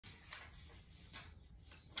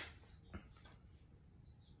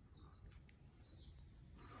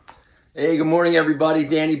Hey, good morning, everybody.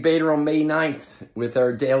 Danny Bader on May 9th with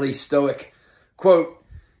our daily Stoic quote.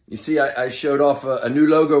 You see, I showed off a new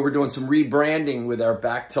logo. We're doing some rebranding with our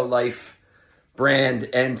Back to Life brand.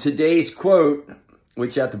 And today's quote,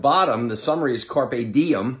 which at the bottom, the summary is carpe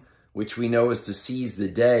diem, which we know is to seize the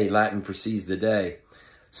day, Latin for seize the day.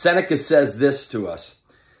 Seneca says this to us: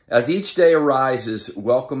 as each day arises,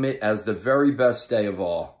 welcome it as the very best day of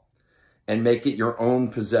all, and make it your own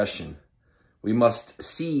possession. We must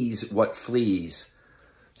seize what flees.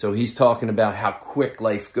 So he's talking about how quick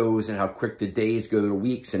life goes and how quick the days go to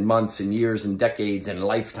weeks and months and years and decades and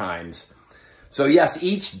lifetimes. So yes,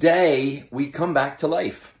 each day we come back to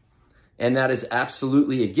life, and that is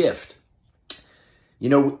absolutely a gift. You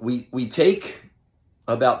know, we take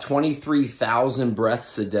about 23,000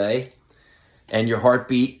 breaths a day, and your heart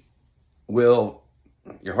will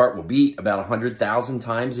beat about 100,000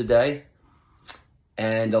 times a day.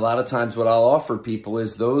 And a lot of times what I'll offer people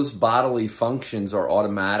is those bodily functions are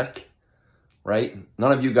automatic, right?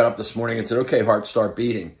 None of you got up this morning and said, okay, heart, start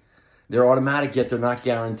beating. They're automatic, yet they're not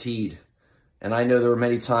guaranteed. And I know there were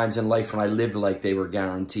many times in life when I lived like they were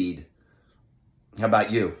guaranteed. How about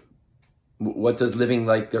you? What does living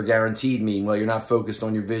like they're guaranteed mean? Well, you're not focused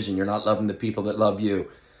on your vision. You're not loving the people that love you.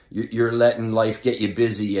 You're letting life get you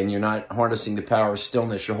busy, and you're not harnessing the power of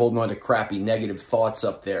stillness. You're holding on to crappy negative thoughts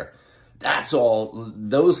up there. That's all.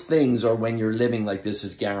 Those things are when you're living like this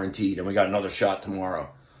is guaranteed and we got another shot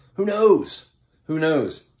tomorrow. Who knows? Who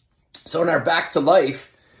knows? So in our back to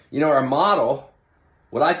life, you know, our model,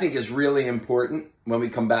 what I think is really important when we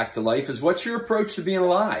come back to life is, what's your approach to being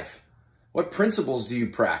alive? What principles do you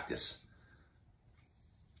practice?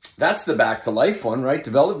 That's the back to life one, right?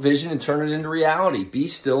 Develop vision and turn it into reality. Be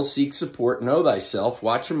still, seek support, know thyself,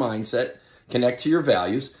 watch your mindset, connect to your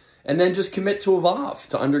values, and then just commit to evolve,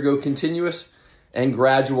 to undergo continuous and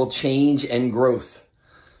gradual change and growth.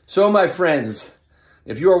 So, my friends,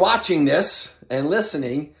 if you are watching this and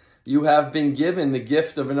listening, you have been given the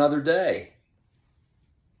gift of another day.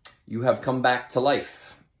 You have come back to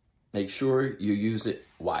life. Make sure you use it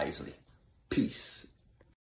wisely. Peace.